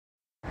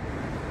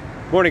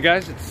Morning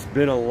guys, it's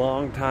been a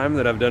long time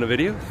that I've done a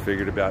video.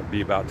 Figured it'd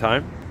be about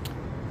time.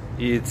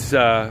 It's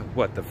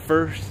what, the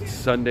first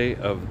Sunday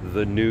of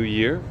the new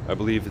year. I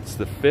believe it's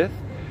the 5th.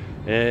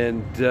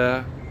 And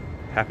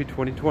happy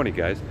 2020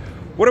 guys.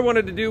 What I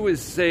wanted to do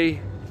is say,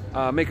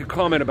 make a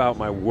comment about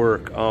my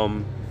work.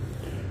 A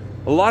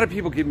lot of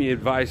people give me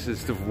advice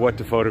as to what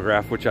to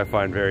photograph, which I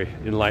find very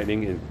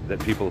enlightening, and that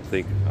people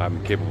think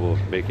I'm capable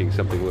of making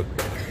something look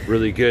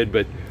really good.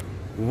 But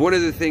one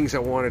of the things I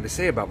wanted to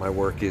say about my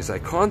work is I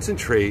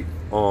concentrate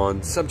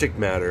on subject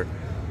matter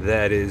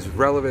that is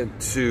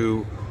relevant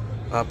to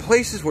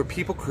places where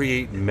people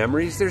create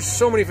memories. There's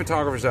so many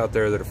photographers out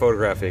there that are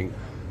photographing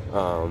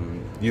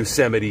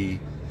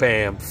Yosemite,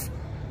 Banff,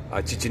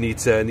 Chichen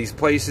Itza, and these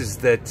places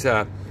that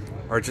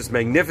are just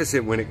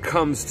magnificent when it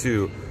comes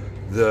to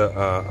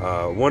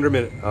the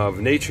wonderment of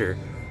nature.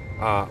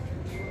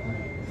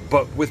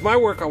 But with my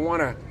work, I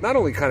want to not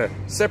only kind of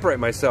separate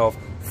myself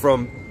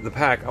from the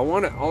pack, I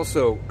want to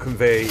also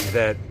convey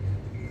that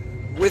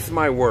with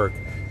my work,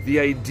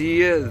 the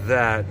idea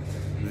that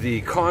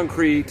the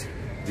concrete,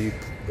 the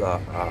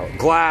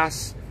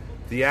glass,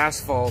 the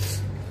asphalt,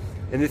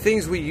 and the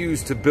things we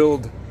use to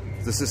build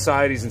the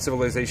societies and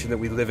civilization that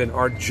we live in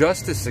are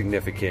just as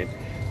significant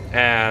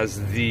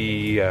as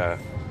the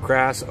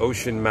grass,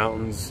 ocean,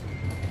 mountains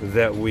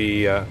that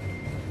we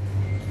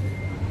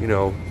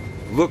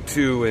look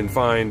to and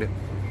find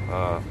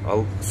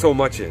so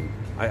much in.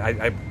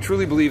 I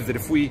truly believe that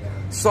if we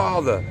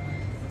saw the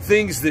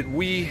things that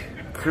we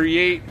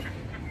create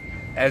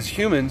as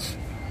humans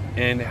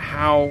and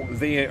how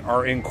they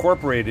are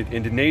incorporated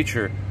into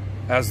nature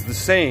as the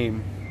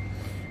same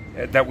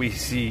that we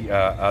see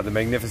the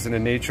magnificent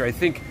in nature, I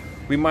think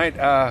we might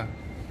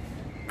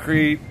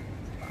create,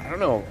 I don't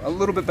know, a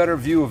little bit better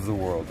view of the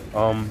world.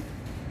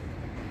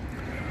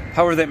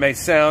 However that may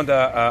sound,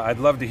 I'd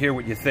love to hear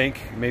what you think.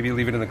 Maybe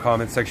leave it in the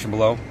comment section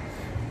below.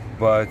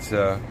 But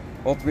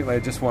ultimately, I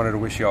just wanted to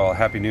wish you all a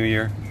Happy New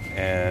Year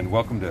and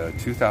welcome to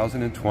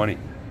 2020.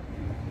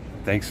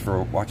 Thanks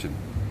for watching.